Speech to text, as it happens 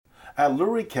At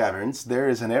Lurie Caverns, there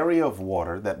is an area of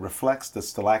water that reflects the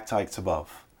stalactites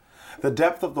above. The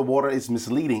depth of the water is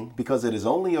misleading because it is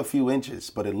only a few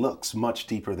inches, but it looks much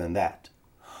deeper than that.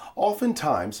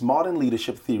 Oftentimes, modern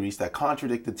leadership theories that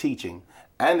contradict the teaching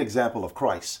and example of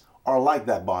Christ are like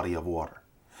that body of water.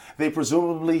 They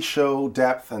presumably show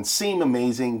depth and seem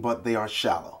amazing, but they are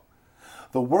shallow.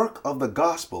 The work of the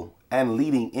gospel and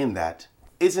leading in that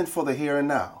isn't for the here and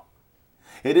now.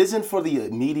 It isn't for the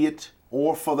immediate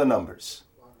or for the numbers.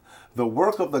 The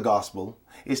work of the gospel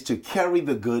is to carry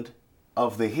the good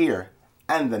of the here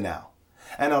and the now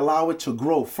and allow it to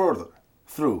grow further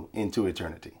through into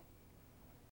eternity.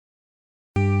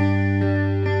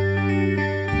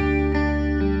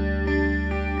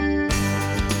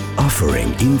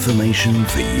 Offering information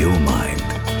for your mind.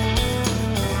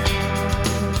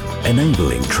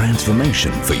 Enabling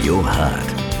transformation for your heart.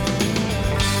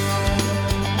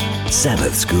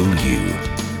 Sabbath School U,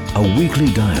 a weekly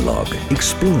dialogue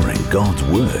exploring God's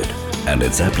Word and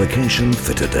its application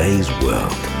for today's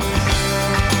world.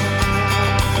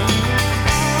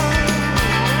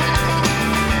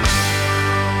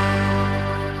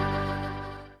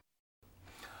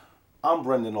 I'm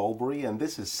Brendan Olbury, and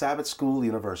this is Sabbath School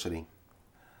University.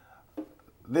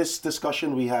 This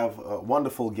discussion, we have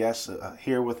wonderful guests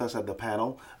here with us at the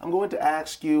panel. I'm going to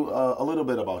ask you a little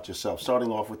bit about yourself, starting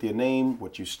off with your name,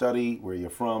 what you study, where you're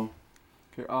from.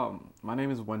 Okay, my name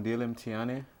is Wandile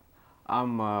Mtiane.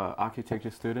 I'm an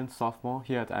architecture student, sophomore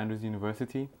here at Andrews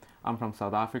University. I'm from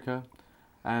South Africa,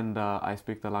 and I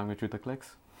speak the language with the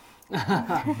clicks. Very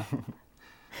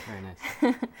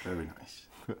nice. Very nice.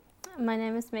 My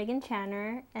name is Megan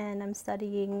Channer, and I'm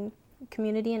studying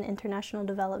Community and International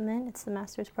Development. It's the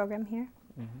master's program here.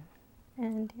 Mm-hmm.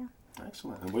 And yeah.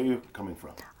 Excellent. And where are you coming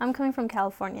from? I'm coming from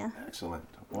California. Excellent.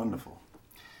 Wonderful.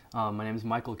 My name is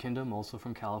Michael Kindom, also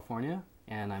from California,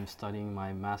 and I'm studying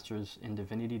my master's in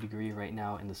divinity degree right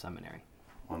now in the seminary.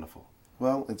 Wonderful.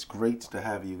 Well, it's great to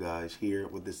have you guys here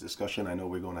with this discussion. I know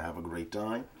we're going to have a great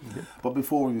time. Mm-hmm. But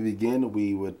before we begin,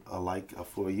 we would like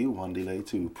for you, Wandile,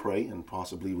 to pray and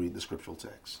possibly read the scriptural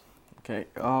text. Okay.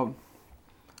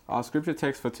 Our scripture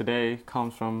text for today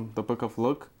comes from the book of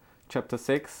Luke, chapter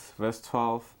 6, verse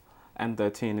 12 and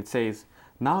 13. It says,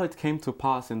 "Now it came to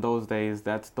pass in those days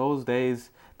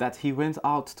that he went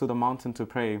out to the mountain to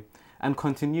pray, and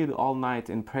continued all night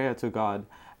in prayer to God.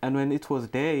 And when it was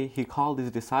day, he called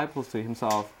his disciples to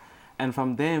himself, and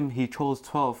from them he chose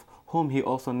 12, whom he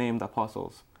also named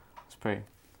apostles." Let's pray.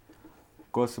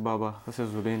 Nkosi Baba,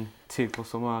 asezulwini, Thixo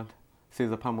somandla,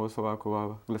 siza phambi kweso wakho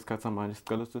Baba, kulesikhathi samanje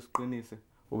sicela siqinise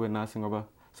ube nasi ngoba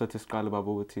sathi siqale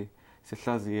Baba ukuthi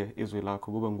sihlaziye izwi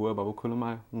lakho kube nguwe Baba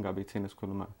ukhulumayo, ungabe thina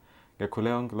sikhulumayo.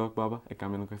 Ngikhuleka konke lokho Baba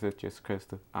egameni likaJesu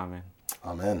Kristu. Amen.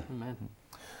 Amen. Amen.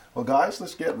 Well, guys,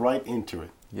 let's get right into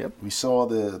it. Yep. We saw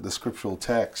the scriptural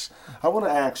text. I want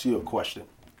to ask you a question.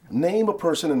 Name a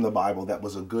person in the Bible that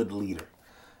was a good leader.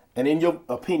 And in your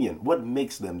opinion, what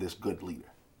makes them this good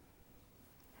leader?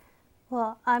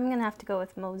 Well, I'm going to have to go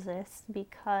with Moses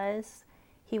because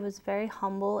he was very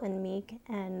humble and meek,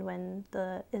 and when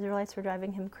the Israelites were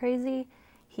driving him crazy,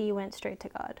 he went straight to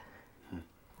God.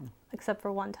 Except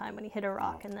for one time when he hit a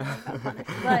rock and then he got punished.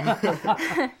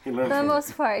 But for the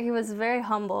most part, he was very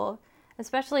humble,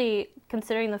 especially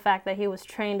considering the fact that he was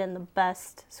trained in the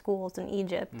best schools in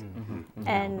Egypt. Mm-hmm.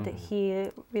 And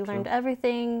he relearned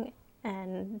everything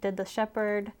and did the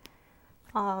shepherd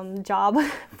job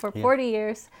for 40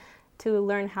 years to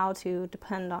learn how to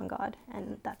depend on God,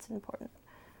 and that's important.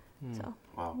 So,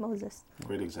 wow. Moses.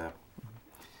 Great example.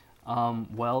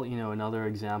 Well, another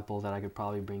example that I could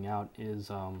probably bring out is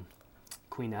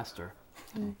Queen Esther.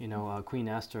 Queen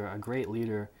Esther, a great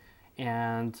leader.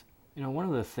 And, one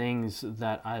of the things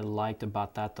that I liked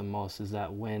about that the most is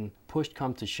that when push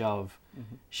come to shove,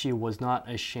 she was not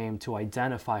ashamed to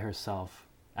identify herself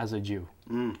as a Jew.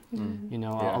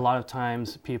 A lot of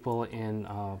times people in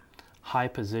high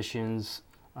positions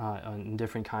in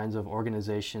different kinds of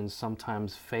organizations,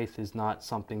 sometimes faith is not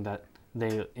something that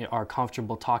they are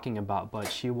comfortable talking about, but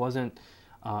she wasn't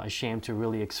ashamed to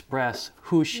really express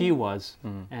who she was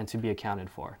and to be accounted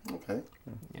for. Okay.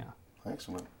 Yeah.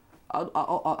 Excellent.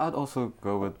 I'd also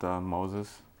go with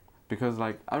Moses, because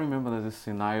I remember there's this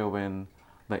scenario when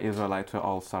the Israelites were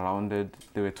all surrounded.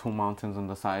 There were two mountains on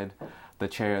the side. The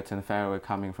chariots and Pharaoh were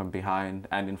coming from behind,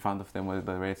 and in front of them was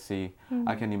the Red Sea.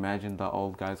 I can imagine the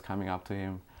old guys coming up to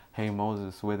him. "Hey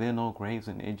Moses, were there no graves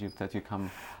in Egypt that you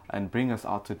come and bring us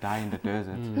out to die in the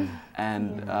desert?"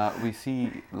 And we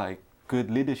see good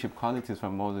leadership qualities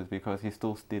from Moses, because he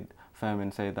still stood firm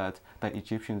and said that the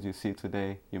Egyptians you see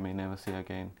today, you may never see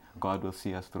again. God will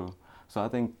see us through. So I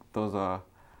think those are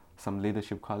some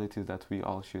leadership qualities that we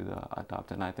all should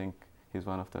adopt. And I think he's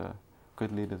one of the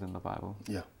good leaders in the Bible.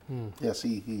 Yeah. Yes,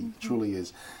 he truly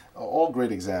is. All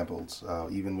great examples,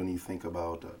 even when you think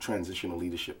about transitional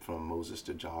leadership from Moses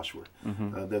to Joshua.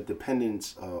 The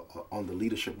dependence on the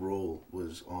leadership role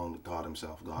was on God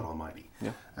himself, God Almighty.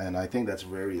 Yeah. And I think that's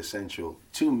very essential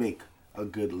to make a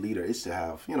good leader, is to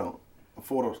have, a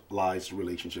formalized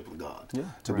relationship with God,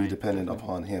 to be dependent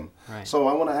upon him. Right. So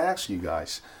I want to ask you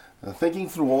guys, thinking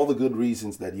through all the good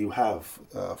reasons that you have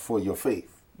for your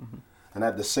faith, and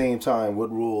at the same time,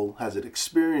 what role has it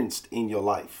experienced in your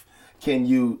life? Can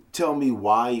you tell me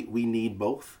why we need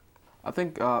both? I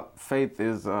think faith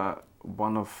is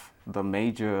one of the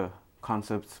major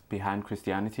concepts behind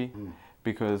Christianity,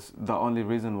 because the only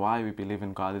reason why we believe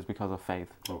in God is because of faith.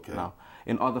 Okay. Now,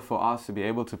 in order for us to be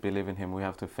able to believe in him, we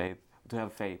have to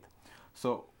have faith.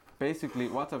 So basically,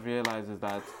 what I've realized is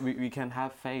that we can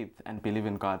have faith and believe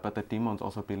in God, but the demons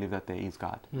also believe that there is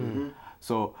God.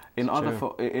 So in order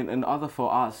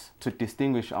for us to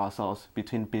distinguish ourselves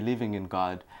between believing in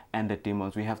God and the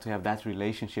demons, we have to have that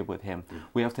relationship with him.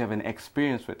 We have to have an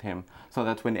experience with him, so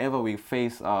that whenever we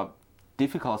face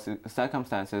difficult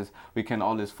circumstances, we can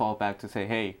always fall back to say,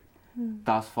 hey,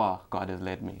 thus far God has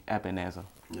led me, Ebenezer.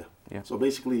 Yeah. So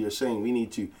basically you're saying we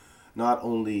need to not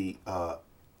only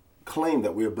claim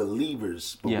that we're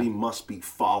believers, but we must be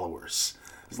followers.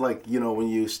 It's like, when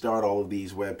you start all of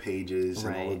these web pages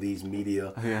and all of these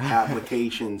media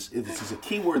applications, it's a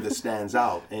keyword that stands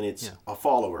out, and it's a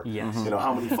follower. Yes.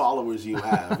 How many followers you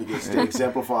have, because to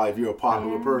exemplify if you're a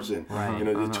popular person,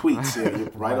 the tweets, you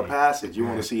write a passage, you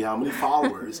want to see how many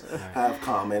followers have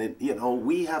commented.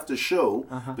 We have to show,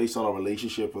 based on our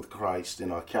relationship with Christ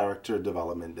and our character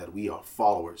development, that we are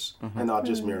followers and not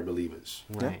just mere believers.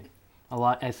 Right. A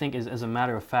lot, I think, as a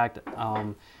matter of fact,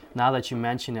 now that you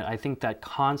mention it, I think that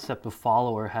concept of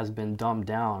follower has been dumbed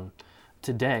down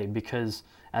today, because,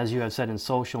 as you have said, in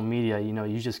social media,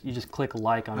 you just click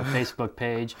like on a Facebook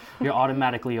page, you're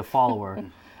automatically a follower,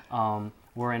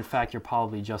 where in fact you're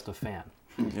probably just a fan.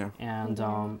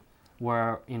 And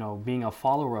where being a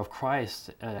follower of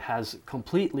Christ has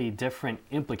completely different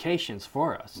implications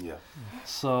for us.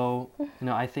 So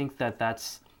I think that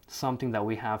that's something that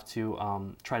we have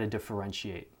to try to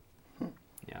differentiate.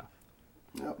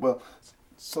 Yeah, well,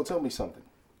 so tell me something.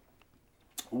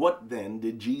 What then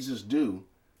did Jesus do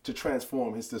to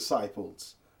transform his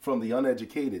disciples from the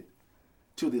uneducated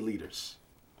to the leaders?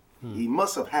 He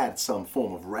must have had some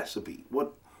form of recipe.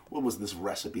 What was this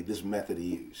recipe, this method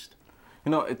he used?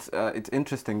 It's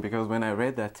interesting, because when I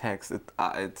read that text,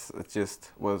 it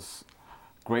just was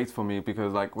great for me,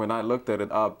 because like when I looked at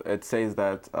it up, it says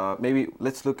that maybe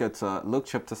let's look at Luke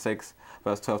chapter 6,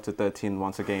 verse 12 to 13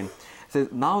 once again. It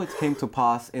says, "Now it came to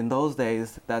pass in those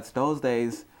days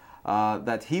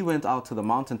that he went out to the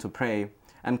mountain to pray,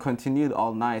 and continued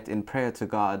all night in prayer to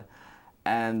God.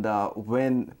 And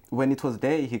when it was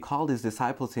day, he called his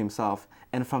disciples to himself,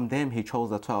 and from them he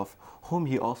chose the 12, whom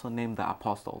he also named the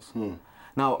apostles."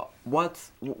 Now,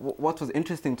 what was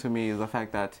interesting to me is the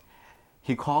fact that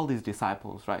he called his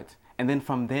disciples, right? And then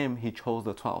from them, he chose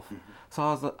the 12.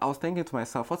 So I was thinking to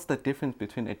myself, what's the difference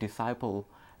between a disciple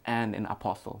and an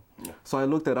apostle? So I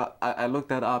looked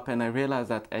that up, and I realized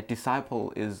that a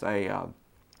disciple is a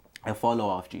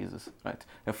follower of Jesus, right?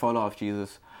 A follower of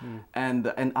Jesus.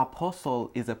 And an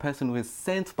apostle is a person who is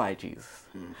sent by Jesus.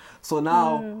 So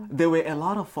now there were a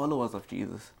lot of followers of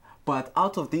Jesus. But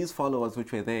out of these followers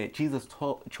which were there, Jesus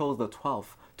chose the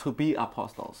 12 to be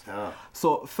apostles.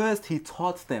 So first he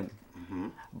taught them.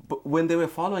 But when they were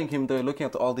following him, they were looking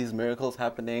at all these miracles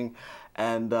happening,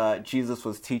 and Jesus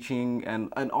was teaching,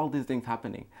 and all these things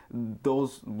happening.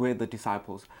 Those were the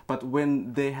disciples. But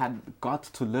when they had got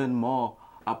to learn more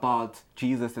about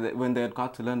Jesus, when they had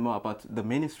got to learn more about the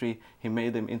ministry, he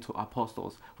made them into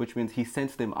apostles, which means he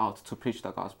sent them out to preach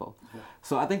the gospel.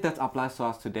 So I think that applies to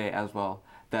us today as well,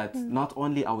 that not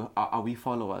only are we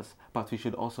followers, but we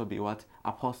should also be what?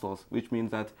 Apostles, which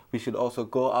means that we should also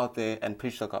go out there and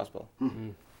preach the gospel.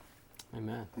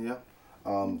 Amen. Yeah.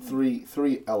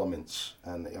 Three elements,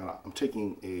 and I'm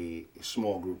taking a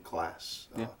small group class,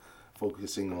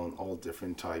 focusing on all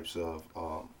different types of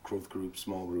growth groups,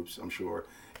 small groups. I'm sure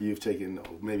you've taken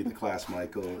maybe the class,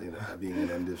 Michael, being an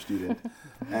MDiv student,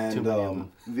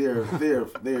 and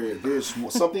there's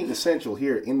something essential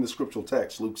here in the scriptural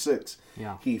text, Luke 6.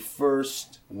 He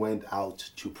first went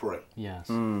out to pray. Yes.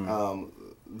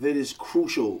 That is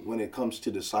crucial when it comes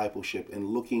to discipleship and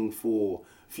looking for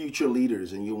future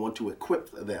leaders, and you want to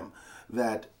equip them.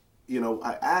 That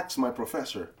I asked my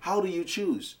professor, how do you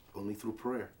choose? Only through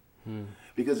prayer.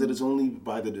 Because it is only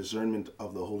by the discernment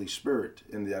of the Holy Spirit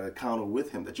and that encounter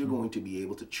with him that you're going to be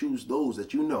able to choose those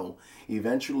that you know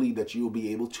eventually that you'll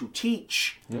be able to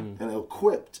teach and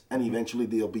equipped, and eventually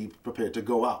they'll be prepared to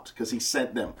go out because he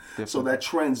sent them. So that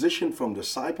transition from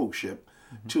discipleship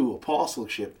to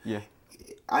apostleship,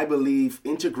 I believe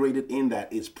integrated in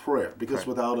that is prayer, because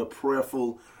without a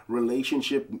prayerful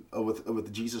relationship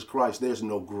with Jesus Christ, there's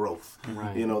no growth.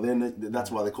 You know, then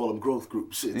that's why they call them growth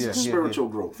groups. It's spiritual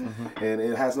growth, and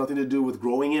it has nothing to do with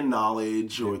growing in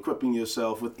knowledge or equipping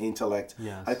yourself with intellect.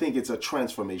 I think it's a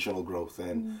transformational growth,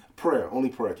 and only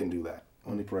prayer can do that.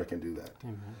 Only prayer can do that.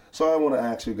 So I want to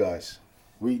ask you guys,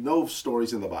 we know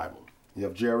stories in the Bible. You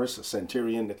have Jairus, a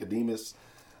centurion, Nicodemus,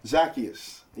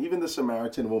 Zacchaeus, even the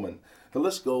Samaritan woman. The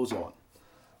list goes on.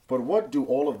 But what do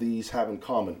all of these have in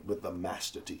common with the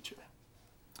master teacher?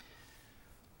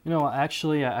 You know,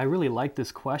 actually, I really like this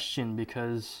question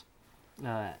because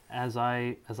as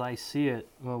I see it,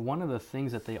 well, one of the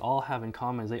things that they all have in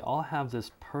common is they all have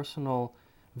this personal,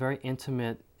 very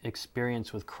intimate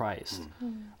experience with Christ,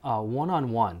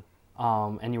 one-on-one.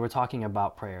 And you were talking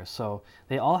about prayer. So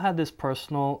they all had this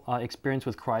personal experience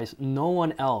with Christ. No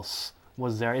one else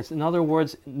was there. In other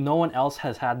words, no one else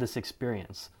has had this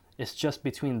experience. It's just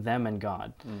between them and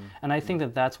God. And I think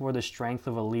that that's where the strength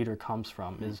of a leader comes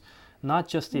from, is not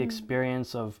just the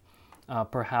experience of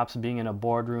perhaps being in a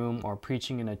boardroom or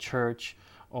preaching in a church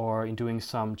or doing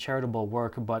some charitable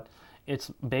work, but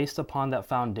it's based upon that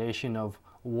foundation of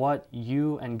what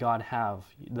you and God have,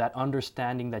 that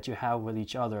understanding that you have with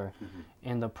each other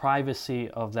in the privacy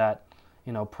of that,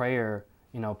 prayer,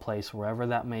 place, wherever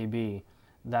that may be.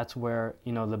 That's where,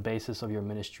 the basis of your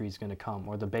ministry is going to come,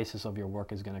 or the basis of your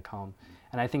work is going to come.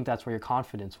 And I think that's where your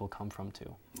confidence will come from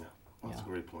too. Yeah, that's a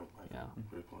great point, Mike. Yeah.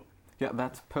 Great point. Yeah,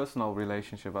 that's personal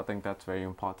relationship. I think that's very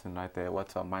important right there,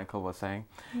 what Michael was saying.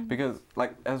 Because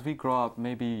like as we grow up,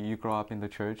 maybe you grow up in the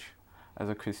church as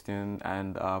a Christian,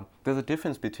 and there's a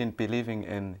difference between believing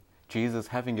in Jesus,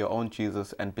 having your own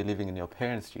Jesus, and believing in your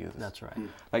parents' Jesus. That's right.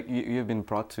 Like you've been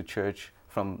brought to church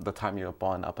from the time you were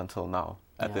born up until now.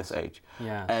 At this age,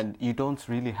 and you don't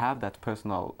really have that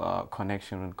personal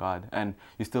connection with God, and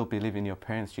you still believe in your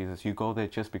parents' Jesus. You go there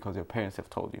just because your parents have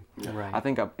told you. Right. I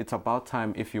think it's about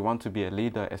time, if you want to be a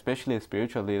leader, especially a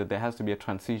spiritual leader, there has to be a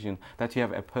transition that you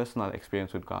have a personal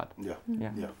experience with God. Yeah.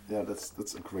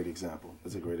 That's a great example.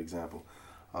 That's a great example.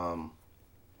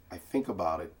 I think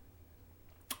about it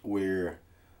where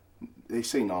they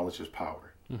say knowledge is power.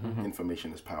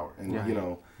 Information is power. And,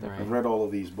 I've read all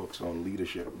of these books on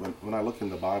leadership. When I look in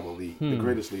the Bible, the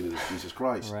greatest leader is Jesus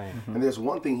Christ. Right. And there's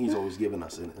one thing he's always given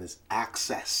us, and it's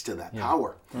access to that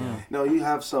power. Now, you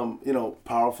have some,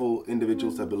 powerful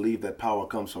individuals that believe that power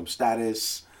comes from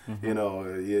status,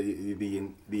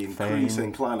 the increase and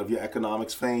incline of your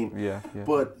economics, fame.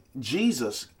 But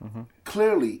Jesus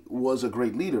clearly was a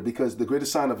great leader, because the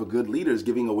greatest sign of a good leader is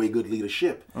giving away good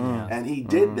leadership. And he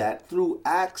did that through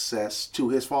access to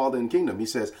his Father in kingdom. He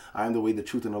says, I am the way, the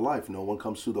truth, and the life. No one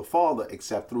comes to the Father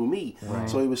except through me.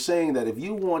 So he was saying that if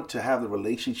you want to have the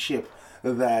relationship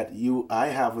that I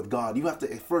have with God, you have to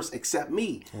first accept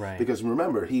me. Because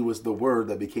remember, he was the Word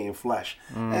that became flesh.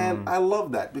 And I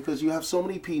love that, because you have so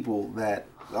many people that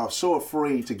are so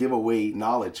afraid to give away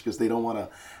knowledge because they don't want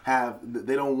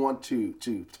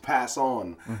to pass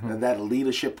on that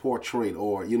leadership portrait,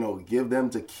 or give them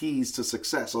the keys to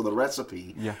success or the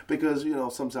recipe, because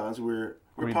sometimes we're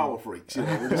power freaks.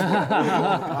 We're just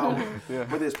power.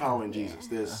 But there's power in Jesus.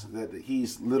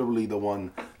 He's literally the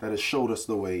one that has showed us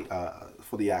the way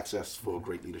for the access for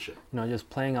great leadership. Just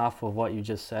playing off of what you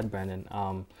just said, Brandon,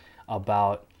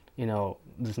 about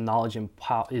this knowledge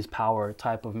is power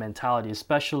type of mentality,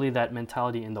 especially that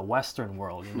mentality in the Western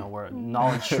world, where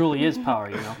knowledge truly is power.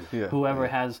 Whoever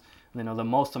has the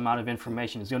most amount of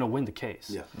information is going to win the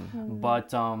case.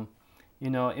 But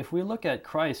if we look at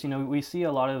Christ, we see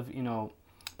a lot of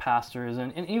pastors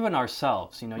and even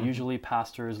ourselves, usually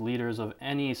pastors, leaders of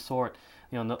any sort,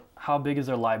 how big is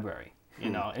their library?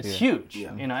 It's huge.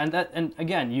 And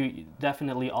again, you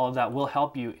definitely, all of that will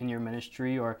help you in your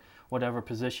ministry or whatever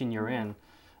position you're in.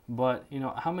 But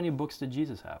how many books did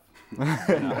Jesus have?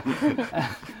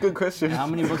 Good question. How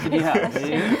many books did he have?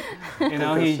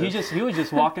 He was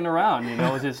just walking around,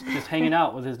 just hanging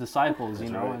out with his disciples,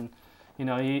 and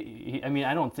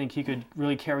I don't think he could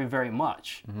really carry very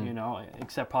much,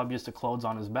 except probably just the clothes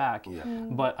on his back.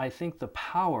 But I think the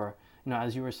power,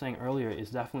 as you were saying earlier, is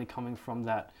definitely coming from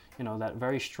that, that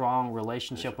very strong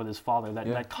relationship with his Father,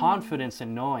 that confidence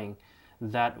in knowing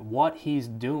that what he's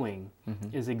doing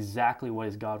is exactly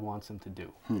what God wants him to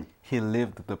do. He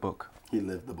lived the book. He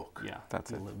lived the book. Yeah,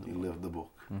 that's it. He lived the book.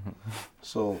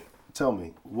 So tell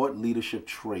me, what leadership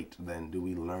trait then do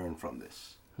we learn from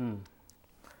this? You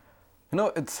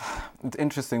know, it's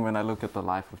interesting when I look at the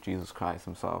life of Jesus Christ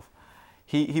himself.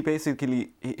 He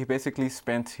basically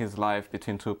spent his life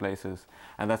between two places,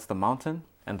 and that's the mountain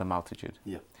and the multitude.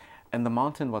 Yeah. In the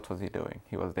mountain, what was he doing?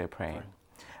 He was there praying. Right.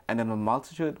 And in the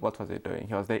multitude, what was he doing?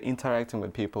 He was there interacting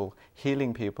with people,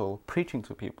 healing people, preaching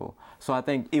to people. So I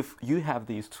think if you have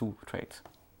these two traits,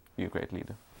 you're a great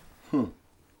leader.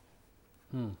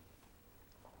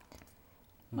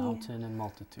 Mountain and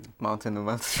multitude. Mountain and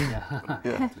multitude.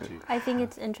 Yeah. I think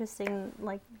it's interesting,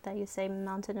 like that you say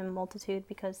mountain and multitude,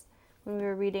 because when we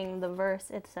were reading the verse,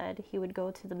 it said he would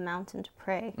go to the mountain to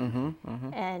pray.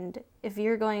 And if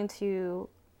you're going to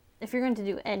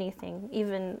do anything,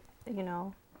 even, you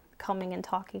know, coming and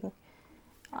talking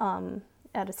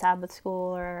at a Sabbath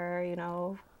school, or, you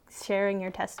know, sharing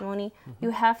your testimony,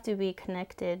 you have to be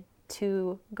connected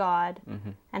to God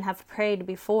and have prayed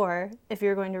before if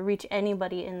you're going to reach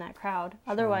anybody in that crowd.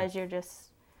 Otherwise, you're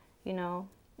just, you know,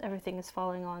 everything is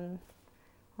falling on.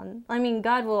 I mean,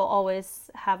 God will always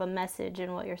have a message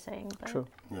in what you're saying. But, True.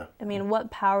 Yeah. I mean,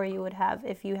 what power you would have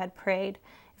if you had prayed,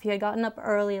 if you had gotten up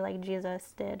early like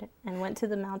Jesus did and went to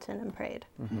the mountain and prayed.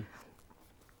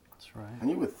 That's right. And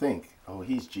you would think, oh,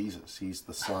 he's Jesus. He's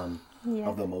the Son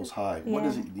of the Most High. What Yeah.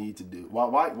 does he need to do?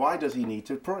 Why does he need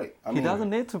to pray? I He doesn't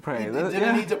need to pray. He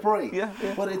didn't need to pray. Yeah.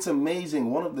 But it's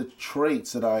amazing. One of the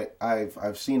traits that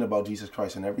I've seen about Jesus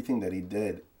Christ and everything that he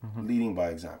did, leading by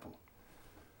example.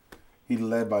 He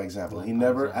led by example. He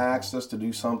never asked us to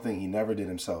do something he never did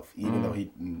himself, even though he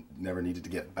never needed to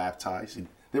get baptized.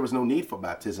 There was no need for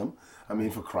baptism. I mean,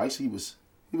 for Christ, he was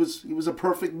a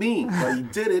perfect being, but he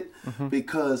did it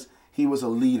because he was a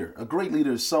leader. A great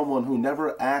leader is someone who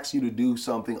never asks you to do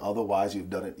something, otherwise you've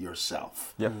done it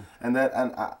yourself. Yeah. And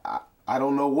I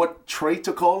don't know what trait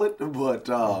to call it, but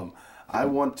I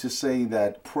want to say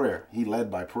that prayer. He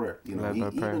led by prayer. You know, he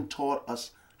even taught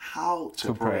us how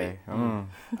to pray. I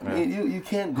mean, you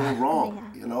can't go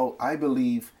wrong. You know, I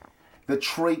believe the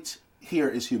trait here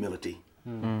is humility.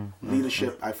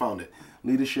 Leadership, I found it.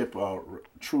 Leadership,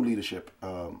 true leadership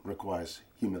requires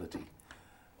humility.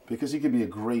 Because you can be a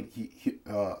great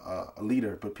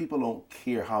leader, but people don't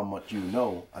care how much you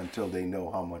know until they know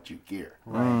how much you care.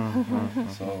 Right.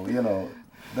 So, you know,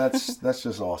 that's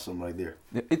just awesome right there.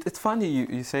 It's funny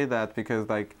you say that, because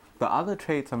like the other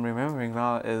traits I'm remembering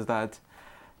now is that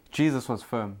Jesus was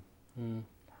firm.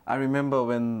 I remember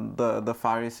when the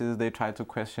Pharisees, they tried to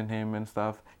question him and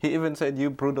stuff. He even said, "You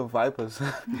brood of vipers."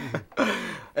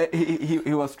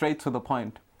 he was straight to the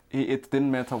point. It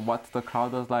didn't matter what the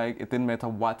crowd was like. It didn't matter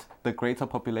what the greater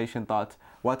population thought.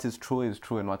 What is true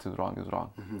and what is wrong is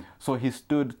wrong. So he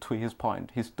stood to his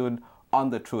point. He stood on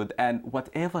the truth. And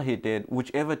whatever he did,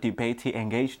 whichever debate he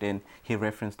engaged in, he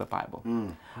referenced the Bible.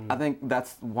 I think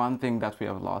that's one thing that we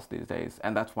have lost these days.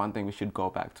 And that's one thing we should go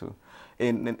back to.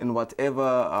 In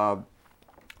whatever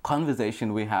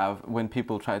conversation we have, when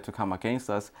people try to come against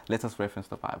us, let us reference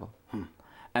the Bible.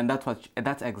 And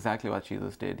that's exactly what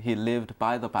Jesus did. He lived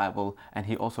by the Bible, and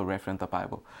he also referenced the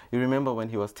Bible. You remember when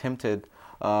he was tempted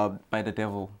by the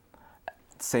devil?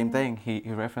 Same thing. He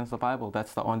referenced the Bible.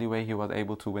 That's the only way he was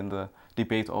able to win the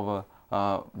debate over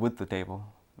with the devil.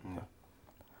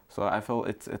 So I feel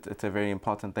it's a very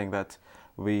important thing that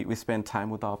we spend time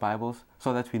with our Bibles,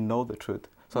 so that we know the truth,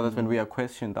 so that when we are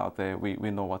questioned out there,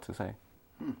 we know what to say.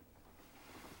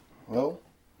 Well.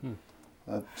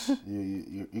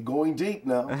 You're going deep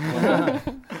now.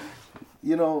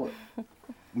 You know,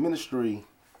 ministry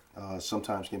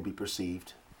sometimes can be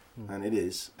perceived, and it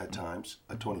is at times,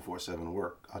 a 24/7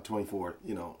 work, 24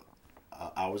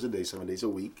 hours a day, 7 days a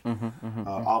week,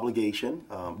 obligation,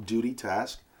 duty,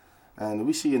 task. And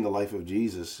we see in the life of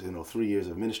Jesus, 3 years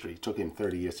of ministry. It took him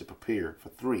 30 years to prepare for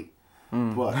 3.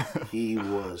 But he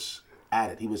was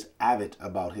at it. He was avid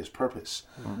about his purpose.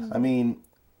 I mean,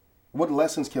 what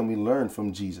lessons can we learn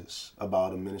from Jesus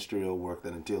about a ministerial work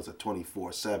that entails a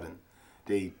 24/7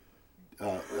 day,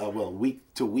 week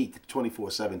to week,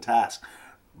 24/7 task?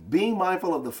 Being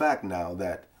mindful of the fact now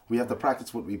that we have to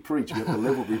practice what we preach, we have to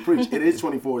live what we preach. It is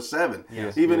 24/7.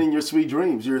 Yes, Even in your sweet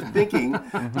dreams, you're thinking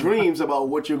dreams about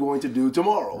what you're going to do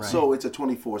tomorrow. Right. So it's a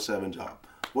 24/7 job.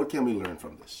 What can we learn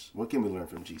from this? What can we learn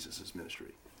from Jesus'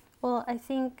 ministry? Well, I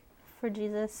think for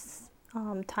Jesus,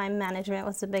 time management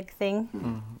was a big thing,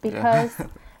 because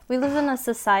we live in a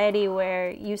society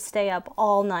where you stay up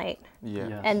all night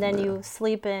and then you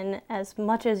sleep in as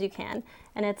much as you can,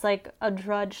 and it's like a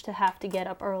drudge to have to get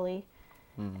up early.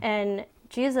 And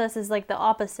Jesus is like the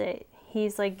opposite.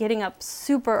 he's like getting up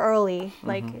super early.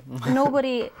 Like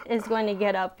nobody is going to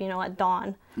get up, at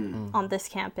dawn on this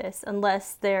campus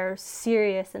unless they're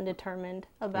serious and determined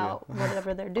about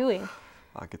whatever they're doing.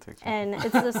 Architecture. And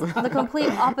it's just the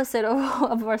complete opposite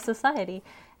of our society.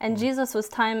 And Jesus was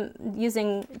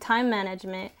using time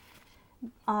management.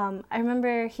 I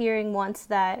remember hearing once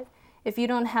that if you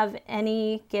don't have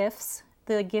any gifts,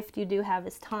 the gift you do have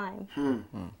is time.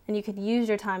 And you could use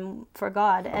your time for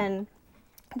God. And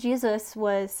Jesus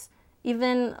was,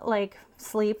 even like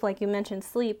sleep, like you mentioned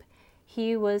sleep,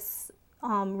 he was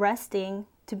resting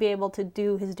to be able to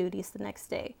do his duties the next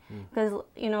day. Because,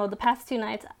 the past 2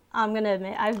 nights, I'm going to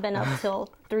admit, I've been up till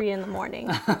 3 a.m.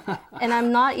 And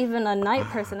I'm not even a night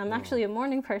person. I'm actually a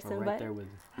morning person. Right but there with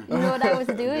what I was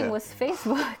doing was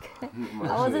Facebook.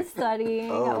 I wasn't studying.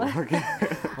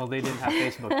 Well, they didn't have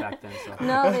Facebook back then, so.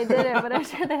 No, they didn't, but I'm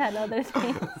sure they had other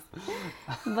things.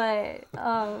 But,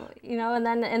 and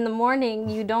then in the morning,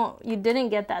 you didn't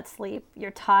get that sleep.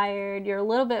 You're tired. You're a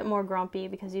little bit more grumpy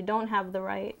because you don't have the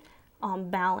right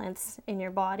balance in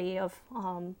your body of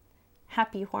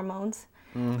happy hormones.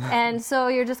 And so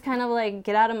you're just kind of like,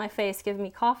 get out of my face, give me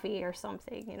coffee or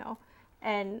something,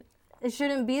 and it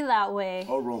shouldn't be that way.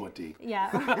 Aroma tea.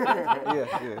 Yeah.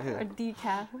 Or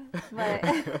decaf.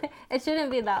 But it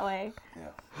shouldn't be that way.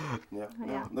 Yeah.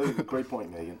 No, great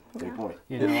point, Megan. Great point.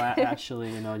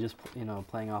 Actually, just,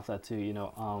 playing off that too,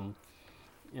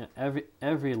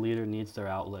 every leader needs their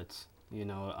outlets.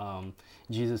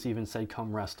 Jesus even said,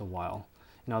 come rest a while.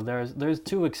 There's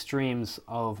 2 extremes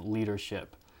of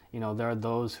leadership. There are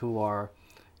those who are,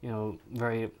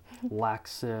 very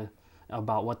lax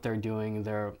about what they're doing.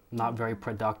 They're not very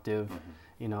productive,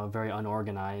 very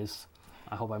unorganized.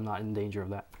 I hope I'm not in danger of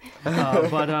that.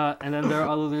 And then there are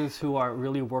others who are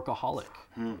really workaholic,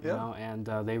 and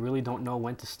they really don't know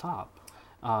when to stop.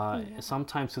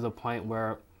 Sometimes to the point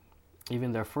where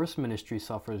even their first ministry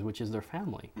suffers, which is their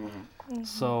family.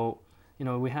 So,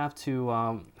 we have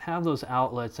to have those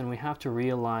outlets, and we have to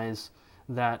realize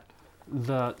that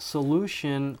the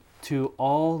solution to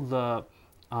all the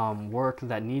work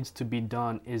that needs to be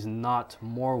done is not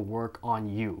more work on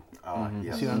you.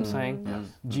 Yes. See what I'm saying? Yes.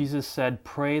 Jesus said,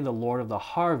 pray the Lord of the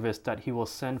harvest that he will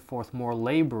send forth more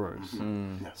laborers.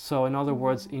 Yes. So in other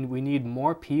words, we need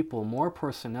more people, more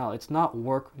personnel. It's not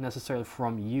work necessarily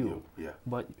from you,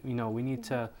 but we need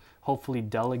to hopefully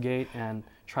delegate and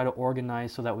try to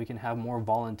organize so that we can have more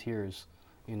volunteers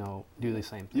do the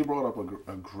same thing. You brought up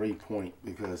a great point,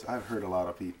 because I've heard a lot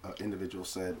of individuals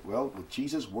said, well,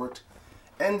 Jesus worked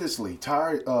endlessly,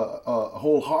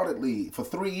 wholeheartedly for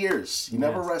 3 years. He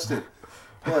never rested.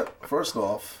 But first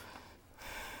off,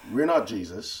 we're not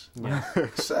Jesus.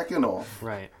 Second off,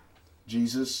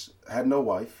 Jesus had no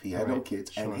wife, he had no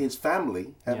kids, and his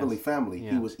family, heavenly family,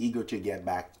 he was eager to get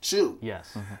back to.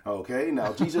 Okay,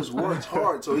 now Jesus works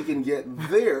hard so he can get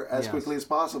there as quickly as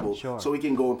possible, so he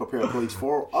can go and prepare a place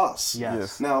for us.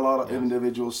 Now a lot of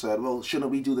individuals said, well,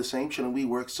 shouldn't we do the same? Shouldn't we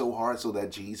work so hard so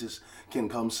that Jesus can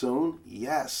come soon?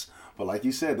 Yes. But like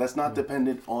you said, that's not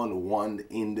dependent on one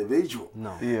individual.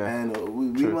 No. And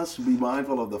we must be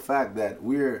mindful of the fact that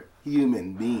we're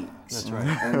human beings. That's right.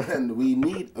 And we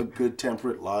need a good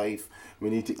temperate life. We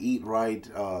need to eat right,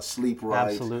 sleep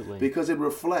right. Absolutely. Because it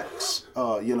reflects,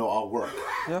 our work.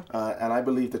 And I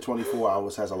believe the 24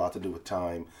 hours has a lot to do with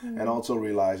time, and also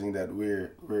realizing that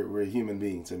we're human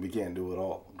beings and we can't do it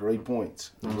all. Great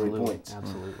points. Great points.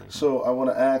 Absolutely. So I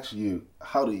want to ask you,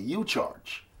 how do you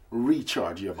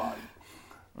recharge your body?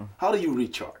 How do you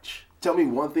recharge? Tell me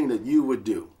one thing that you would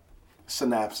do.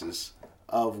 Synapses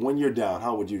of when you're down,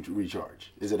 how would you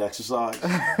recharge? Is it exercise?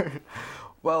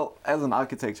 Well, as an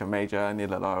architecture major, I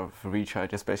need a lot of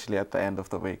recharge, especially at the end of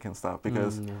the week and stuff.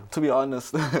 Because, to be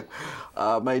honest,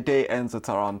 my day ends at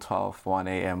around 1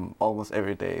 a.m. almost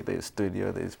every day. There's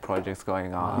studio, there's projects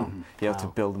going on. You have to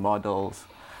build models,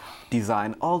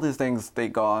 design, all these things. They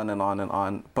go on and on and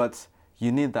on. But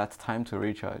you need that time to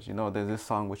recharge. There's this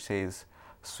song which says,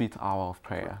 "Sweet hour of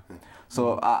prayer."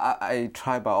 So I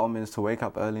try by all means to wake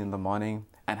up early in the morning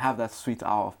and have that sweet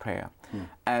hour of prayer.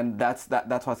 And that's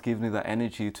what gives me the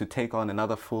energy to take on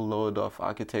another full load of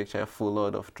architecture, full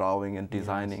load of drawing and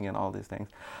designing and all these things.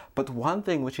 But one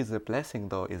thing which is a blessing,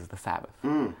 though, is the Sabbath.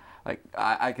 Like,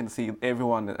 I can see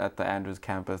everyone at the Andrews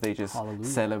campus, they just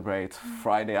celebrate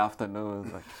Friday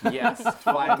afternoons. Like, yes,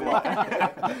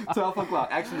 finally. 12 o'clock,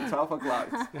 actually 12 o'clock.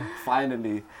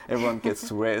 Finally, everyone gets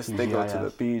to rest. They go to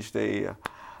the beach. They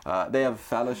they have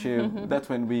fellowship. That's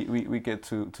when we get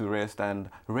to rest and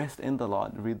rest in the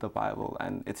Lord, read the Bible,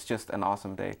 and it's just an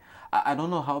awesome day. I don't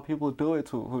know how people do it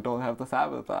who don't have the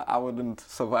Sabbath. I wouldn't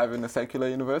survive in a secular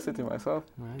university myself.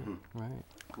 Right, right.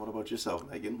 What about yourself,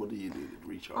 Megan? What do you do to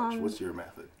recharge? What's your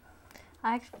method?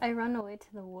 I run away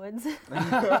to the woods.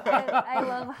 I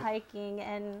love hiking,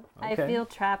 and I feel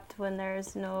trapped when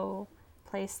there's no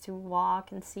place to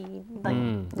walk and see like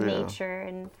nature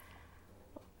and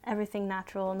everything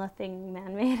natural, nothing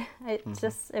man-made. It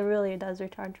really does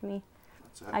recharge me.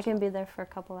 I can be there for a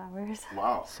couple hours.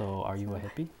 Wow. So are you a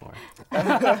hippie? Or?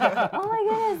 Oh my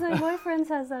goodness, my boyfriend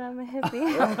says that I'm a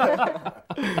hippie.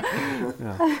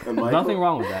 Nothing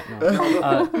wrong with that.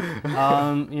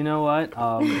 No. You know what?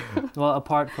 Well,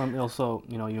 apart from also,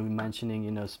 you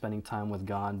mentioning, spending time with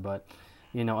God, but,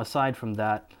 aside from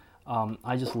that,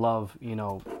 I just love,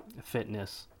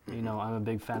 fitness. I'm a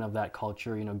big fan of that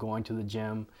culture, going to the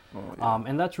gym.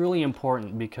 And that's really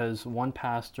important because one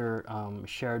pastor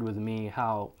shared with me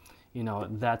how,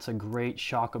 that's a great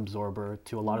shock absorber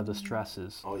to a lot of the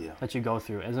stresses that you go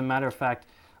through. As a matter of fact,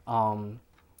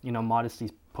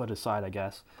 modesty put aside, I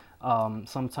guess,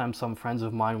 sometimes some friends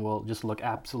of mine will just look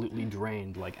absolutely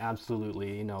drained, like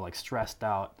absolutely, like stressed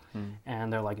out.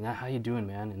 And they're like, nah, how you doing,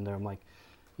 man? And they're like,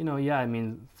 yeah, I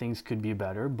mean, things could be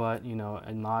better, but,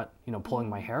 and not, pulling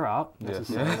my hair out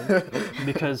necessarily,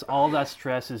 because all that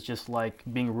stress is just like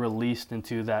being released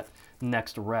into that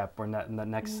next rep or that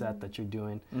next set that you're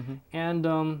doing. And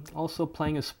also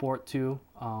playing a sport too.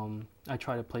 I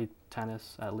try to play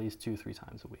tennis at least 2-3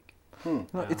 times a week.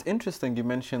 It's interesting you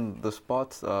mentioned the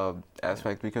sports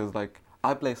aspect because like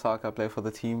I play soccer, I play for the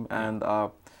team, and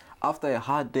after a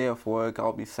hard day of work,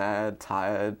 I'll be sad,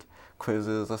 tired,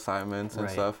 quizzes, assignments and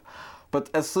stuff.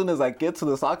 But as soon as I get to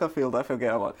the soccer field, I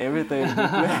forget about everything.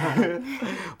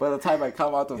 By the time I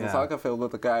come out of the soccer field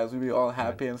with the guys, we'll be all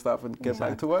happy and stuff and get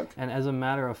back to work. And as a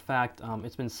matter of fact,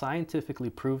 it's been scientifically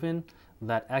proven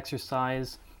that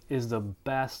exercise is the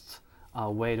best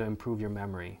way to improve your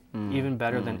memory. Even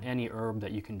better than any herb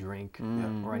that you can drink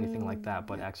or anything like that,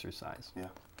 but exercise.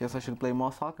 Guess I should play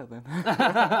more soccer then.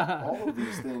 All of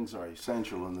these things are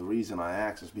essential, and the reason I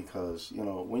ask is because,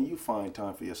 when you find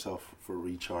time for yourself for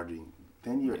recharging,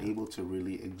 then you're able to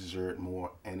really exert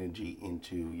more energy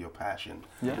into your passion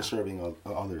for serving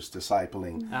others,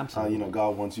 discipling. Absolutely.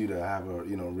 God wants you to have a,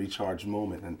 recharge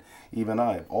moment. And even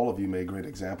all of you made great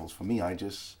examples. For me, I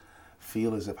just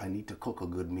feel as if I need to cook a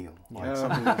good meal. Like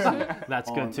something that's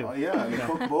good too. In the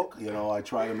cookbook, I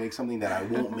try to make something that I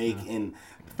won't make in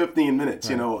 15 minutes,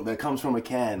 that comes from a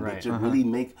can. But to really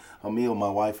make a meal, my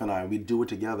wife and I, we do it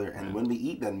together. And when we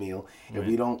eat that meal, if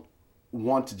we don't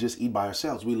want to just eat by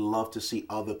ourselves, we love to see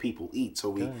other people eat. So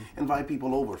we invite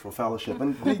people over for fellowship.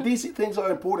 And these things are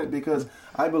important because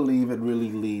I believe it really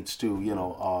leads to,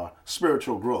 our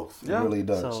spiritual growth. It really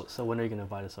does. So when are you going to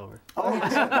invite us over? Oh,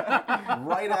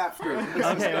 right after.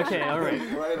 Okay, all right.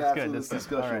 Right after this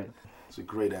discussion. All right. It's a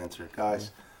great answer.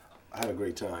 Guys, I had a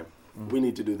great time. We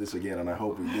need to do this again, and I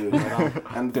hope we do.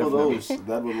 And for those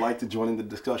that would like to join in the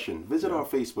discussion, visit our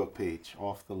Facebook page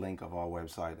off the link of our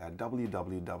website at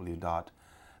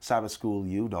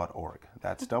www.sabbathschoolu.org.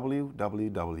 That's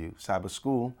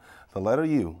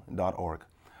www.sabbathschool.org.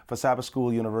 For Sabbath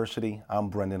School University, I'm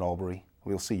Brendan Albury.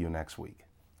 We'll see you next week.